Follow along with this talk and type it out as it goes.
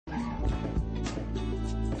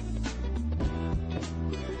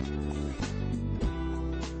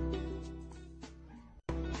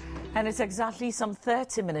And it's exactly some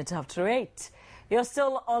 30 minutes after 8. You're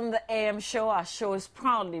still on the AM show. Our show is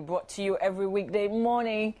proudly brought to you every weekday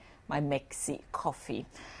morning by Mexi Coffee.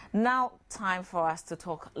 Now, time for us to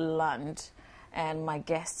talk land. And my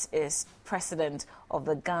guest is president of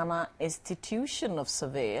the Ghana Institution of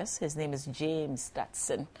Surveyors. His name is James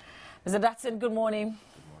Datson. Mr. Datson, good morning.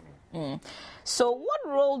 Good morning. So what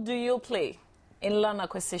role do you play in land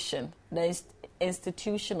acquisition, the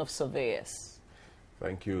Institution of Surveyors?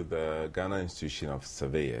 Thank you. The Ghana Institution of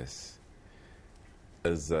Surveyors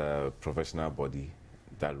is a professional body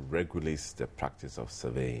that regulates the practice of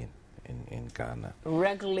surveying in Ghana.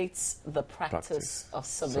 Regulates the practice of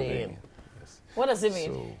surveying. Yes. What does it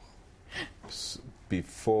mean? So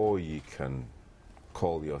before you can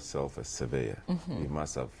call yourself a surveyor, you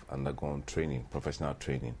must have undergone training, professional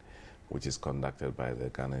training, which is conducted by the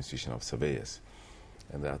Ghana Institution of Surveyors.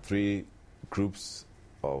 And there are three groups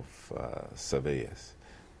of surveyors.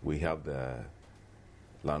 We have the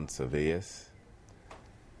land surveyors,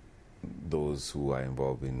 those who are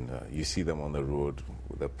involved in, you see them on the road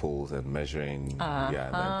with the poles and measuring, and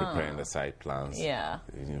then preparing the site plans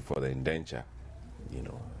for the indenture.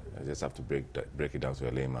 I just have to break it down to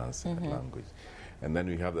a layman's language. And then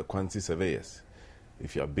we have the quantity surveyors.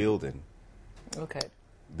 If you're building,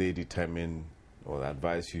 they determine or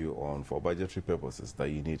advise you on, for budgetary purposes, that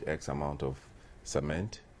you need X amount of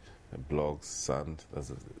cement, blocks, sand.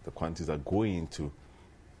 That's the quantities that go into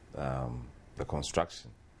the construction.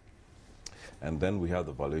 And then we have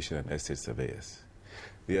the valuation and estate surveyors.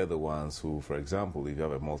 They are the ones who, for example, if you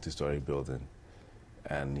have a multi-story building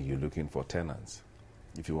and you're looking for tenants,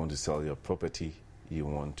 if you want to sell your property, you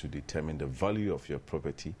want to determine the value of your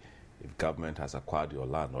property, if government has acquired your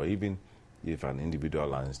land, or even if an individual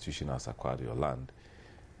land institution has acquired your land,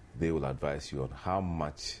 they will advise you on how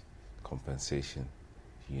much compensation,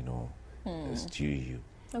 is due you.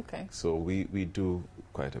 Okay. So we do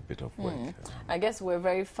quite a bit of work. I guess we're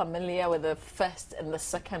very familiar with the first and the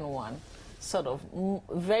second one, sort of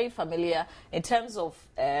very familiar in terms of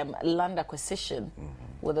land acquisition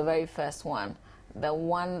with the very first one, the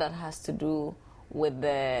one that has to do with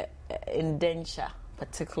the indenture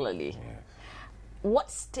particularly. Yes.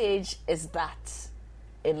 What stage is that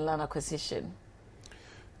in land acquisition?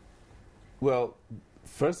 Well,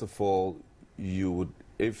 first of all, you would,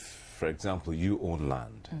 if, for example, you own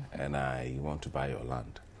land and I want to buy your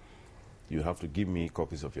land, you have to give me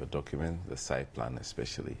copies of your document, the site plan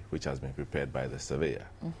especially, which has been prepared by the surveyor.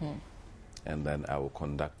 And then I will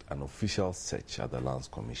conduct an official search at the Lands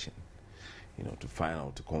Commission, to find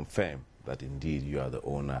out, to confirm that indeed you are the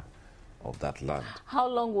owner of that land. How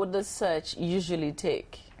long would the search usually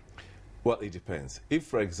take? Well, it depends. If,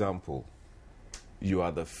 for example, you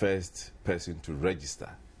are the first person to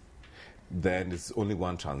register, then it's only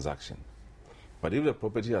one transaction. But if the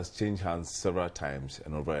property has changed hands several times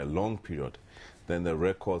and over a long period, then the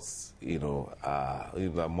records, there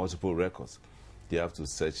are multiple records. You have to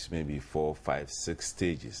search maybe 4, 5, 6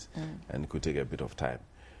 stages, and it could take a bit of time.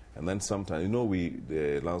 And then sometimes,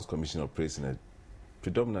 the Lands Commission operates in a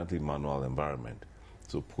predominantly manual environment.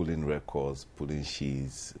 So pulling records, pulling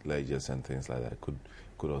sheets, ledgers and things like that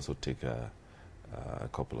could also take a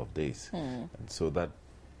couple of days. And so that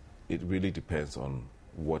it really depends on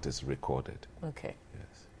what is recorded. Okay.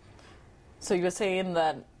 Yes. So you're saying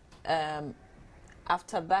that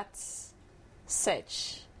after that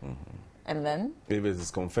search, and then? If it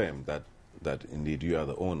is confirmed that indeed you are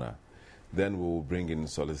the owner, then we will bring in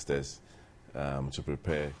solicitors to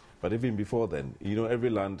prepare. But even before then,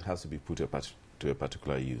 every land has to be put to a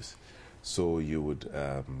particular use. So you would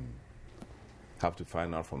have to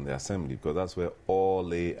find out from the assembly, because that's where all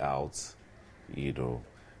layouts,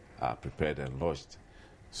 are prepared and lodged.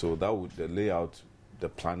 So the layout, the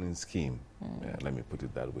planning scheme, let me put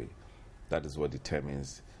it that way, that is what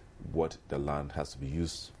determines what the land has to be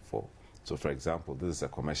used for. So, for example, this is a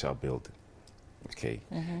commercial building.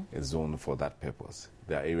 It's zoned for that purpose.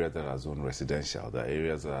 There are areas that are zoned residential. There are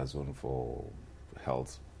areas that are zoned for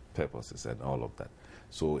health purposes and all of that.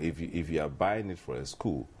 So if you are buying it for a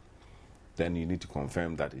school, then you need to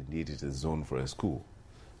confirm that indeed it is zoned for a school,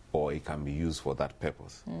 or it can be used for that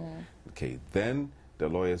purpose. Then the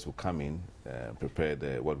lawyers will come in, prepare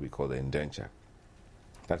what we call the indenture.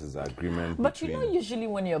 That is the agreement. But usually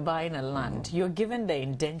when you're buying a land, you're given the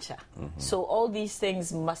indenture. So all these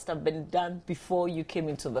things must have been done before you came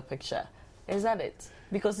into the picture. Is that it?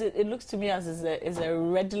 Because it looks to me as is a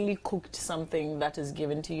readily cooked something that is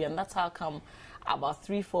given to you, and that's how come about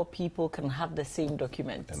 3-4 people can have the same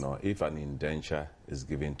document. If an indenture is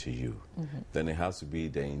given to you, then it has to be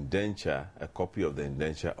the indenture, a copy of the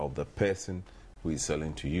indenture of the person who is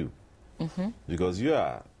selling to you. Because you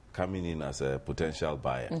are coming in as a potential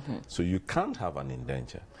buyer. So you can't have an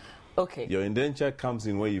indenture. Okay. Your indenture comes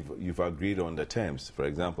in where you've agreed on the terms. For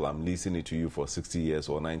example, I'm leasing it to you for 60 years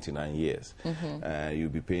or 99 years. You'll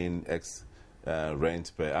be paying X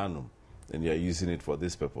rent per annum, and you're using it for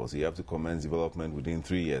this purpose. You have to commence development within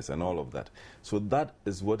 3 years and all of that. So that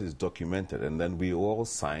is what is documented, and then we all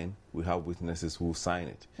sign. We have witnesses who sign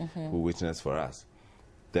it, who witness for us.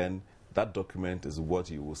 Then that document is what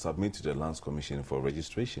you will submit to the Lands Commission for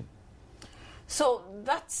registration. So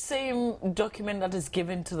that same document that is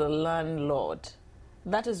given to the landlord,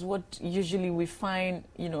 that is what usually we find,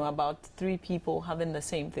 about 3 people having the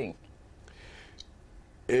same thing.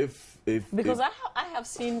 Because I have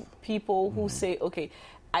seen people who say, okay,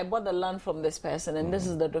 I bought the land from this person and this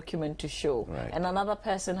is the document to show. Right. And another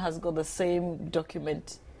person has got the same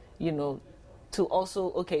document, to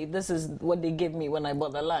also, okay, this is what they gave me when I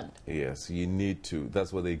bought the land. Yes, you need to.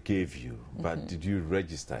 That's what they gave you. But did you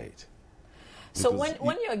register it? So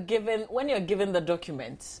when you're given the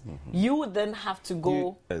documents, you would then have to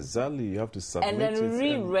go exactly. You have to submit and then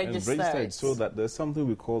re-register and it so that there's something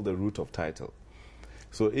we call the root of title.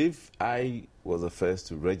 So if I was the first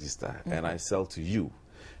to register and I sell to you,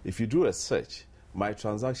 if you do a search, my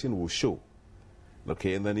transaction will show.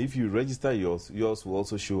 Okay, and then if you register yours will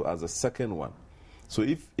also show as a second one. So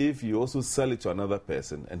if you also sell it to another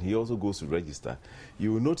person and he also goes to register,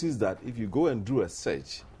 you will notice that if you go and do a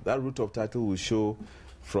search, that root of title will show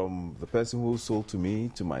from the person who sold to me,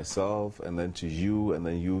 to myself, and then to you, and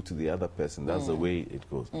then you to the other person. That's the way it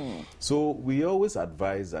goes. So we always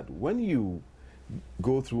advise that when you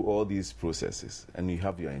go through all these processes and you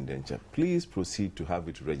have your indenture, please proceed to have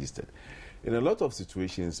it registered. In a lot of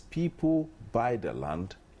situations, people buy the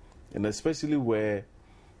land, and especially where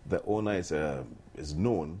the owner is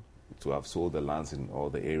known to have sold the lands in all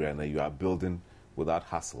the area, and then you are building without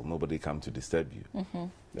hassle, nobody comes to disturb you.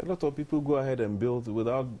 A lot of people go ahead and build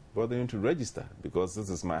without bothering to register because this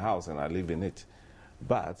is my house and I live in it.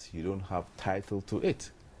 But you don't have title to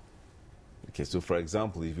it. Okay, so for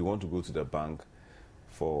example, if you want to go to the bank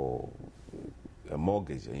for a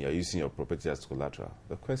mortgage and you're using your property as collateral,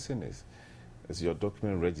 the question is your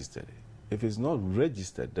document registered? If it's not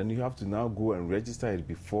registered, then you have to now go and register it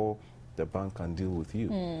before the bank can deal with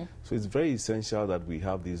you. So it's very essential that we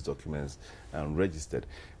have these documents registered.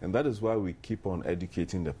 And that is why we keep on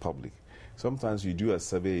educating the public. Sometimes we do a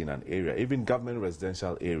survey in an area, even government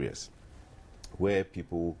residential areas, where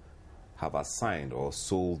people have assigned or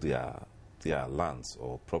sold their lands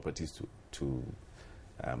or properties to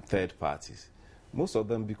third parties. Most of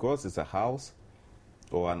them, because it's a house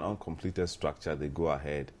or an uncompleted structure, they go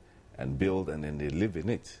ahead and build and then they live in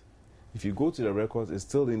it. If you go to the records, it's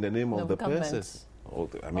still in the name of the person.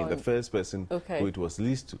 The first person who it was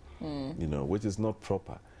leased to, which is not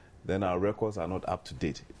proper. Then our records are not up to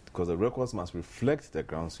date because the records must reflect the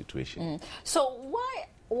ground situation. So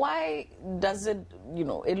why does it,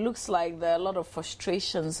 it looks like there are a lot of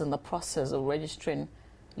frustrations in the process of registering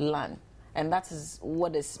land, and that is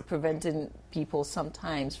what is preventing people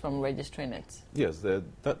sometimes from registering it? Yes,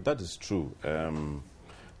 that is true.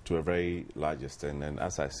 To a very large extent, and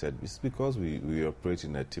as I said, it's because we operate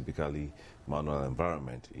in a typically manual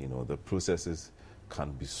environment. The processes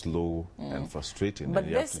can be slow and frustrating. But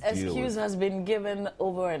and this excuse has been given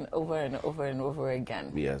over and over and over and over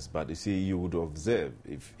again. Yes, but you see, you would observe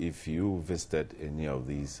if you visited any of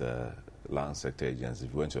these land sector agencies,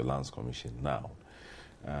 if you went to a Lands Commission now,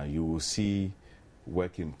 you will see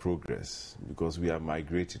work in progress because we are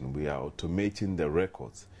migrating, we are automating the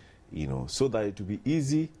records. So that it will be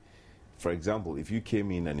easy. For example, if you came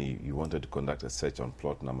in and you wanted to conduct a search on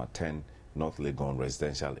plot number 10, North Legon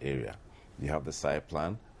residential area, you have the site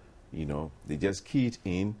plan, they just key it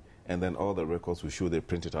in, and then all the records will show, they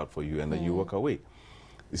print it out for you, and then you walk away.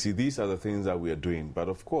 You see, these are the things that we are doing. But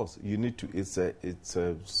of course, you need to, it's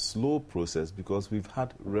a slow process because we've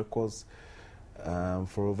had records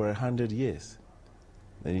for over 100 years.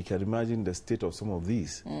 And you can imagine the state of some of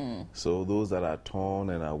these. So those that are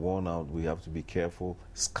torn and are worn out, we have to be careful,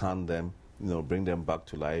 scan them, bring them back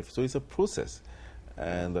to life. So it's a process.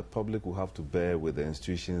 And the public will have to bear with the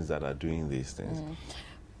institutions that are doing these things.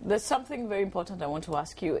 There's something very important I want to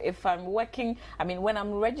ask you. If I'm working, when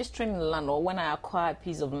I'm registering land or when I acquire a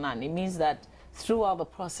piece of land, it means that throughout the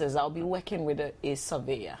process, I'll be working with a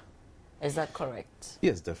surveyor. Is that correct?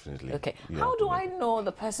 Yes, definitely. Okay. How do I know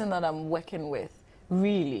the person that I'm working with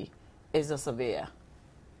really is a surveyor?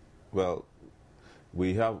 Well,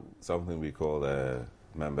 we have something we call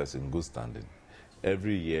members in good standing.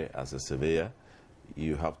 Every year as a surveyor,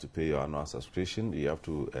 you have to pay your annual subscription. You have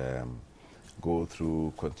to go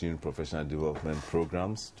through continuing professional development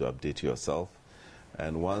programs to update yourself.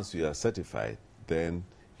 And once you are certified, then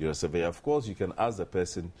you're a surveyor. Of course, you can ask the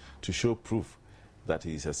person to show proof that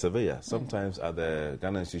he's a surveyor. Sometimes at the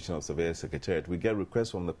Ghana Institution of Surveyors Secretariat, we get requests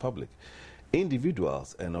from the public,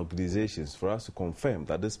 individuals and organizations, for us to confirm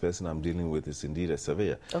that this person I'm dealing with is indeed a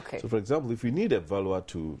surveyor. Okay. So, for example, if we need a valuer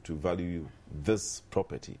to value this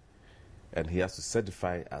property, and he has to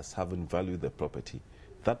certify as having valued the property,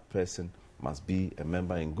 that person must be a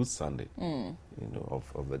member in good standing,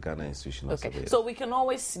 of the Ghana Institution of Surveyors. So we can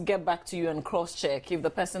always get back to you and cross-check if the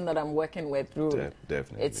person that I'm working with,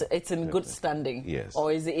 definitely, it's in good standing. Yes.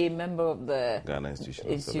 Or is it a member of the Ghana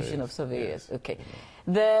Institution of Surveyors? Yes. Okay.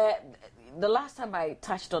 The last time I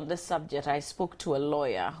touched on this subject, I spoke to a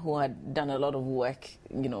lawyer who had done a lot of work,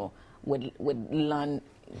 with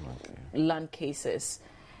land cases.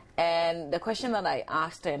 And the question that I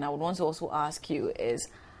asked her, and I would want to also ask you, is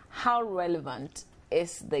how relevant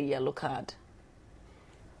is the yellow card?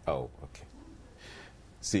 Oh, okay.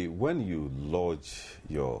 See, when you lodge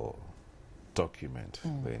your document,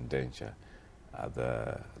 the indenture, at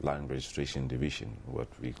the Land Registration Division, what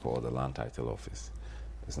we call the Land Title Office,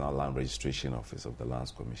 it's now Land Registration Office of the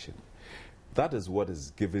Lands Commission, that is what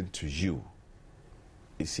is given to you,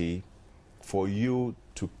 you see, for you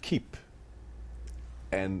to keep.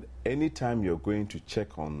 And anytime you're going to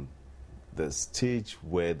check on the stage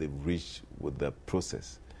where they've reached with the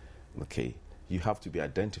process, okay, you have to be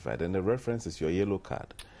identified. And the reference is your yellow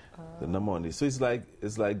card, the number on it. So it's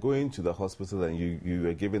like going to the hospital and you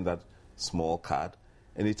are given that small card.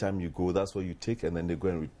 Anytime you go, that's what you take, and then they go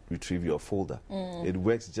and retrieve your folder. It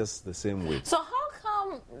works just the same way. So how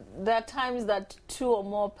come there are times that two or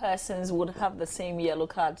more persons would have the same yellow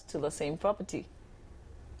card to the same property?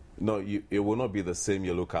 No, it will not be the same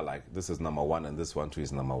yellow card, like this is number one and this one too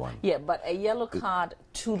is number one. Yeah, but a yellow card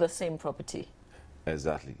to the same property.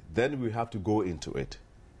 Exactly. Then we have to go into it.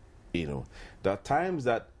 There are times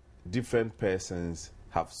that different persons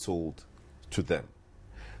have sold to them.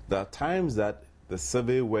 There are times that the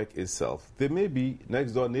survey work itself, they may be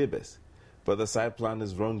next door neighbors, but the site plan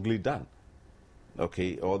is wrongly done.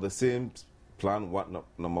 Okay, or the same plan,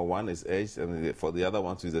 number one is edged, and for the other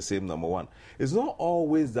one is the same number one. It's not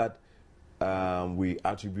always that we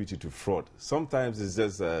attribute it to fraud. Sometimes it's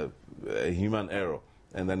just a human error,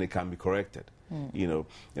 and then it can be corrected. And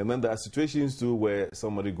then there are situations too where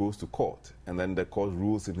somebody goes to court, and then the court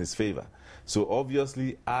rules in his favor. So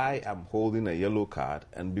obviously, I am holding a yellow card,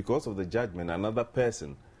 and because of the judgment, another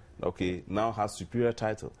person, okay, now has superior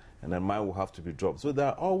title, and then mine will have to be dropped. So there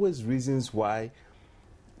are always reasons why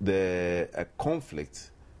a conflict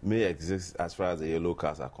may exist as far as the yellow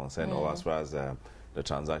cards are concerned, or as far as the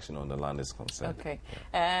transaction on the land is concerned. Okay.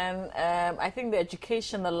 And I think the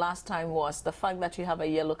education the last time was the fact that you have a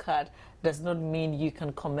yellow card does not mean you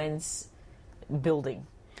can commence building.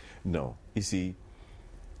 No. You see,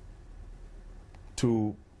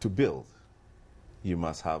 to build, you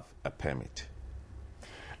must have a permit.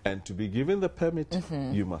 And to be given the permit,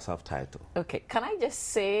 you must have title. Okay. Can I just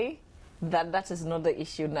say that is not the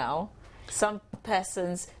issue now? Some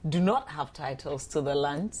persons do not have titles to the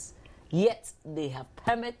lands, yet they have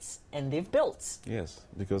permits and they've built. Yes,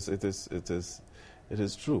 because it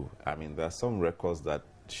is true. I mean, there are some records that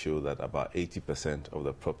show that about 80% of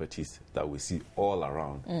the properties that we see all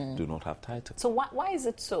around do not have title. So why is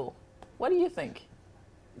it so? What do you think?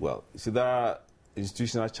 Well, see, there are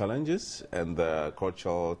institutional challenges and the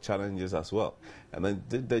cultural challenges as well, and then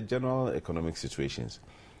the general economic situations.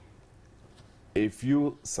 If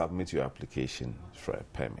you submit your application for a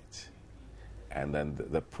permit, and then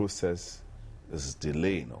the process is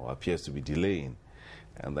delaying or appears to be delaying,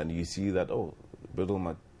 and then you see that, building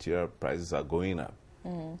material prices are going up,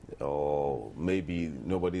 or maybe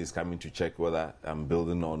nobody is coming to check whether I'm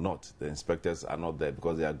building or not. The inspectors are not there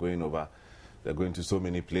because they're going to so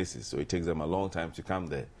many places, so it takes them a long time to come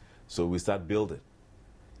there. So we start building,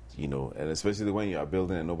 and especially when you are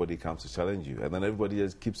building and nobody comes to challenge you. And then everybody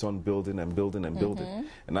just keeps on building and building and building.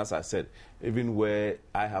 And as I said, even where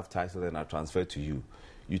I have title and I transfer to you,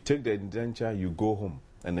 you take the indenture, you go home,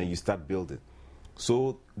 and then you start building.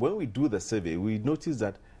 So when we do the survey, we notice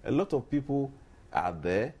that a lot of people are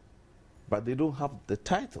there, but they don't have the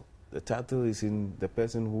title. The title is in the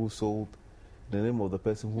person who sold, the name of the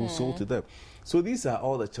person who sold to them. So these are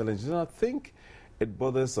all the challenges. And I think it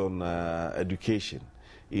borders on education.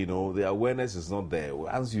 The awareness is not there.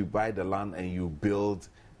 Once you buy the land and you build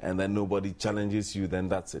and then nobody challenges you, then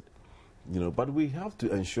that's it. But we have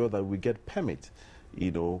to ensure that we get permit,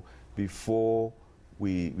 before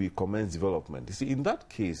we commence development. You see, in that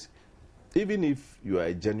case, even if you are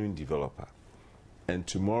a genuine developer and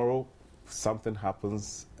tomorrow something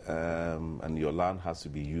happens and your land has to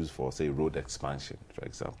be used for, say, road expansion, for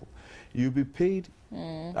example, you'll be paid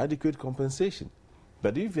adequate compensation.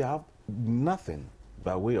 But if you have nothing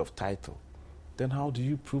by way of title, then how do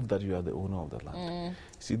you prove that you are the owner of the land?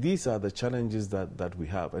 See, these are the challenges that we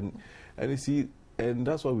have. And you see, and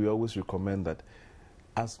that's why we always recommend that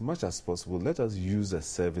as much as possible, let us use the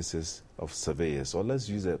services of surveyors, or let's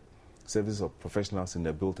use the services of professionals in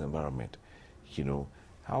the built environment. You know,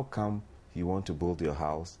 how come you want to build your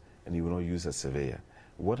house and you will not use a surveyor?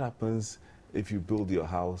 What happens if you build your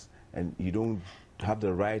house and you don't have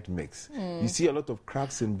the right mix? You see a lot of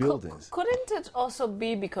cracks in buildings. Couldn't it also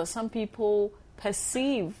be because some people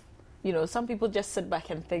perceive, you know, some people just sit back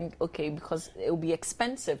and think, okay, because it will be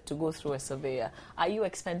expensive to go through a surveyor. Are you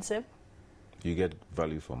expensive? You get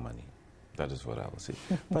value for money. That is what I would say.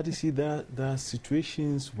 But you see, there are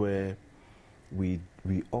situations where we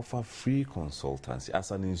offer free consultancy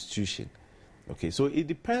as an institution. Okay, so it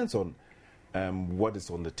depends on what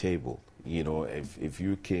is on the table. You know, if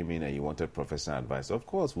you came in and you wanted professional advice, of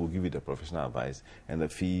course we'll give you the professional advice and the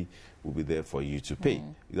fee will be there for you to pay.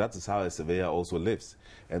 That is how a surveyor also lives.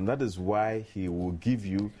 And that is why he will give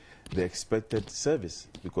you the expected service,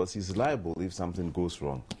 because he's liable if something goes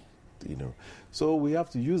wrong. You know, so we have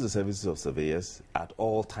to use the services of surveyors at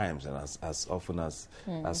all times and as often as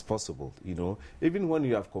possible. You know, even when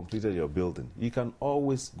you have completed your building, you can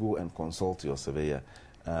always go and consult your surveyor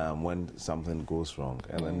when something goes wrong,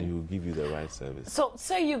 and then he will give you the right service. So,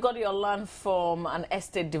 say you got your land from an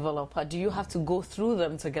estate developer, do you have to go through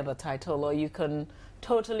them to get a title, or you can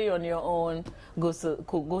totally on your own go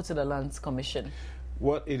to the Lands Commission?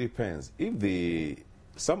 Well, it depends. If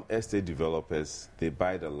some estate developers, they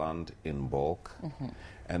buy the land in bulk,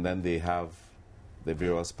 and then they have the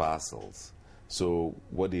various parcels. So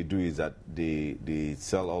what they do is that they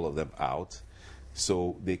sell all of them out,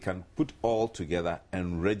 so they can put all together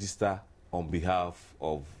and register on behalf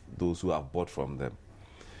of those who have bought from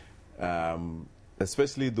them,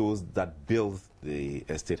 especially those that build the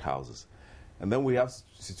estate houses. And then we have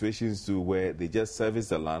situations too where they just service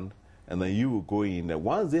the land, and then you will go in there.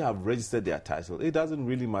 Once they have registered their title, it doesn't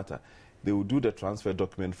really matter. They will do the transfer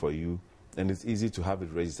document for you, and it's easy to have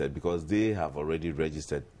it registered because they have already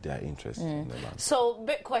registered their interest in the land. So,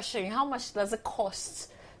 big question, how much does it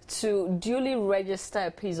cost to duly register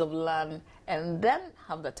a piece of land and then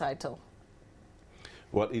have the title?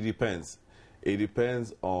 Well, it depends. It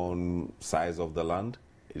depends on size of the land.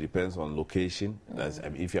 It depends on location.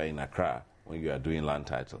 If you're in Accra, when you are doing land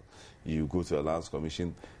title, you go to a Lands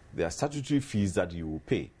Commission. There are statutory fees that you will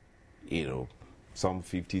pay, you know, some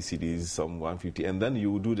 50 cedis, some 150, and then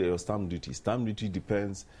you will do your stamp duty. Stamp duty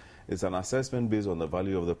depends, it's an assessment based on the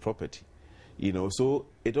value of the property, you know, so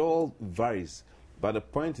it all varies. But the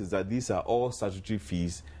point is that these are all statutory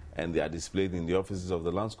fees, and they are displayed in the offices of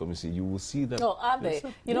the Lands Commission. You will see them. Oh, are they?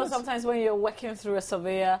 You know, sometimes when you're working through a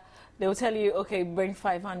surveyor, they will tell you, okay, bring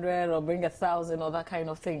 500 or bring 1,000 or that kind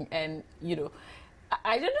of thing. And, you know,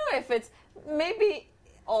 I don't know if it's maybe,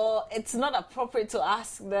 or it's not appropriate to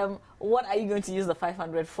ask them, what are you going to use the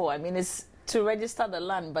 500 for? I mean, it's to register the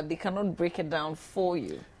land, but they cannot break it down for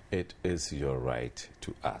you. It is your right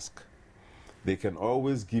to ask. They can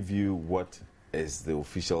always give you what is the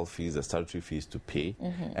official fees, the statutory fees to pay,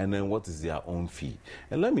 and then what is their own fee.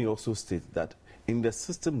 And let me also state that in the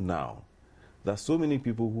system now, there are so many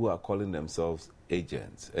people who are calling themselves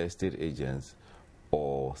agents, estate agents,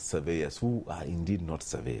 or surveyors, who are indeed not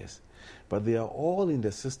surveyors. But they are all in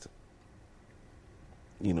the system.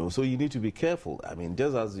 You know, so you need to be careful. I mean,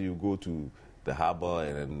 just as you go to the harbor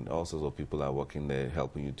and all sorts of people are working there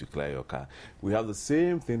helping you to clear your car, we have the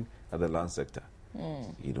same thing at the land sector.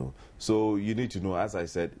 You know, so you need to know, as I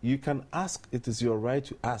said, you can ask. It is your right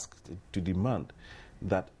to ask, to demand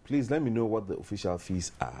that, please let me know what the official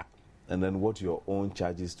fees are, and then what your own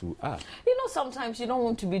charges to are. You know, sometimes you don't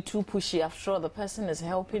want to be too pushy. After all, the person is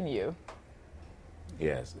helping you.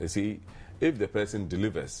 Yes, you see, if the person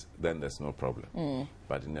delivers, then there's no problem.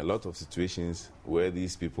 But in a lot of situations where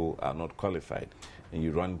these people are not qualified, and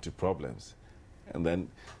you run into problems,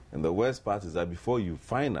 and the worst part is that before you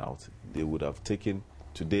find out, they would have taken,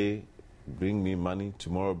 today, bring me money,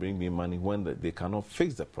 tomorrow bring me money, when they cannot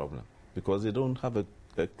fix the problem because they don't have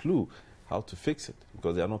a clue how to fix it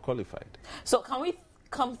because they are not qualified. So can we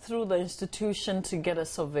come through the institution to get a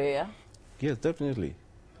surveyor? Yes, definitely.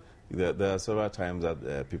 There are several times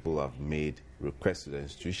that people have made requests to the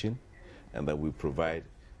institution, and that we provide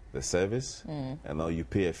the service, and now you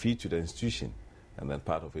pay a fee to the institution, and then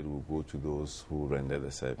part of it will go to those who render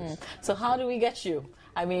the service. So how do we get you?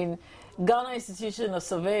 I mean, Ghana Institution of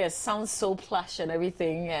Surveyors sounds so plush and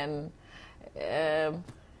everything, and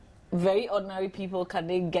very ordinary people, can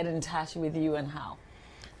they get in touch with you and how?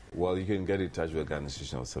 Well, you can get in touch with the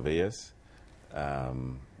Organization of Surveyors.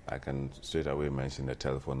 I can straight away mention the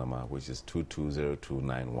telephone number, which is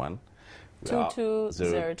 220291.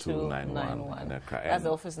 220291 in Accra. That's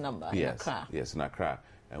the office number in Yes, Accra. yes, in Accra.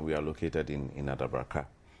 And we are located in Adabraka.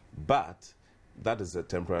 But that is a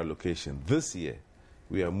temporary location. This year,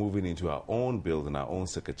 we are moving into our own building, our own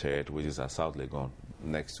secretariat, which is at South Legon,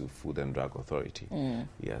 next to Food and Drug Authority.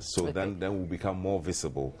 Yes, so Okay. then we'll become more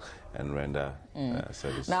visible and render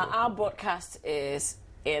service. Now, our broadcast is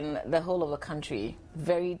in the whole of the country,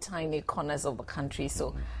 very tiny corners of the country.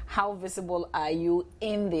 So, how visible are you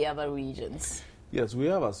in the other regions? Yes, we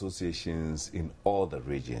have associations in all the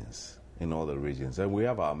regions, and we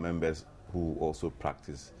have our members who also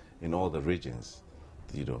practice in all the regions.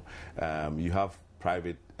 You have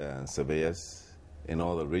private surveyors in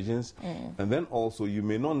all the regions, and then also you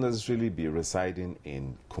may not necessarily be residing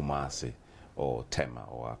in Kumasi or Tema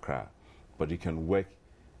or Accra, but you can work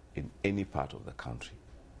in any part of the country.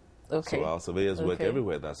 Okay. So our surveyors work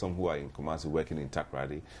everywhere. There are some who are in Kumasi working in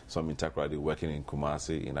Takrady, some in Takrady working in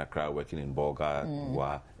Kumasi, in Accra working in Bolga,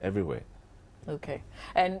 Wa, everywhere. Okay.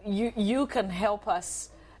 And you can help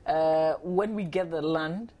us when we get the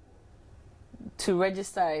land to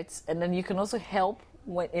register it, and then you can also help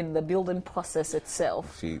in the building process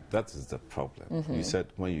itself. See, that is the problem. You said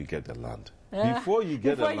when you get the land. Yeah. Before you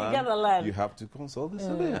get the land, you you have to consult the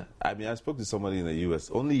surveyor. I mean, I spoke to somebody in the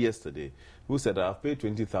U.S. only yesterday who said, I've paid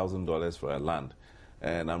 $20,000 for a land,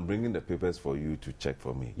 and I'm bringing the papers for you to check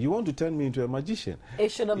for me. You want to turn me into a magician?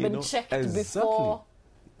 It should have been checked before.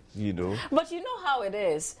 But you know how it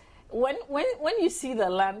is. When you see the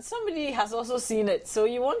land, somebody has also seen it. So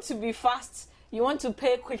you want to be fast. You want to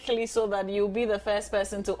pay quickly so that you'll be the first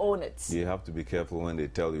person to own it. You have to be careful when they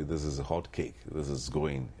tell you this is a hot cake, this is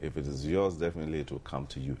going. If it is yours, definitely it will come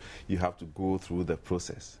to you. You have to go through the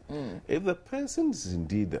process. If the person is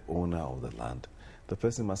indeed the owner of the land, the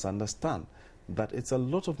person must understand that it's a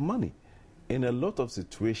lot of money. In a lot of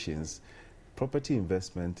situations, property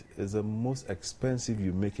investment is the most expensive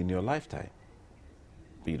you make in your lifetime.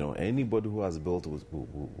 Anybody who has built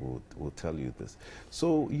will tell you this.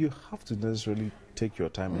 So you have to necessarily take your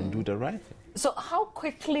time and do the right thing. So how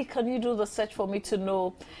quickly can you do the search for me to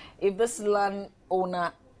know if this land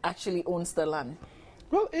owner actually owns the land?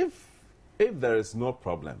 Well, if there is no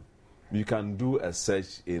problem, you can do a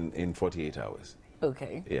search in 48 hours.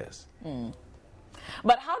 Okay. Yes.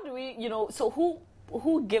 But how do we, so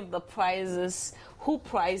who give the prizes? Who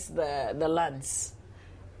price the lands?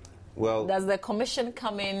 Well, does the commission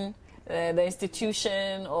come in, the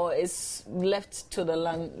institution, or is left to the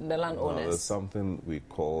landowners? There's something we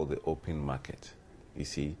call the open market. You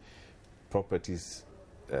see, properties,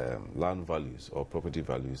 land values or property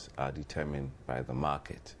values are determined by the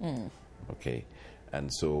market. Okay, and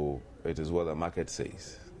so it is what the market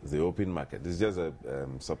says. The open market. It's just a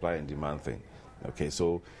supply and demand thing. Okay,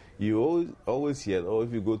 so you always hear,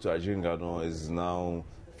 if you go to Ajingano, it's now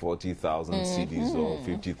 40,000 CDs or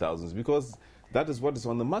 50,000, because that is what is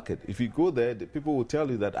on the market. If you go there, the people will tell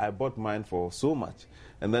you that I bought mine for so much,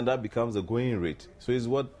 and then that becomes a going rate. So it's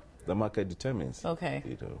what the market determines. Okay.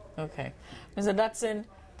 Okay. Mr. Datson,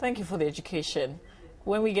 thank you for the education.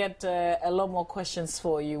 When we get a lot more questions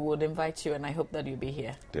for you, we'll invite you, and I hope that you'll be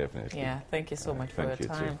here. Definitely. Yeah, thank you so much for your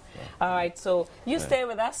time. Yeah. All right, so you stay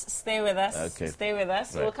with us, stay with us, Okay. stay with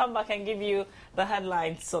us. Right. We'll come back and give you the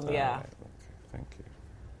headlines on the hour. Right.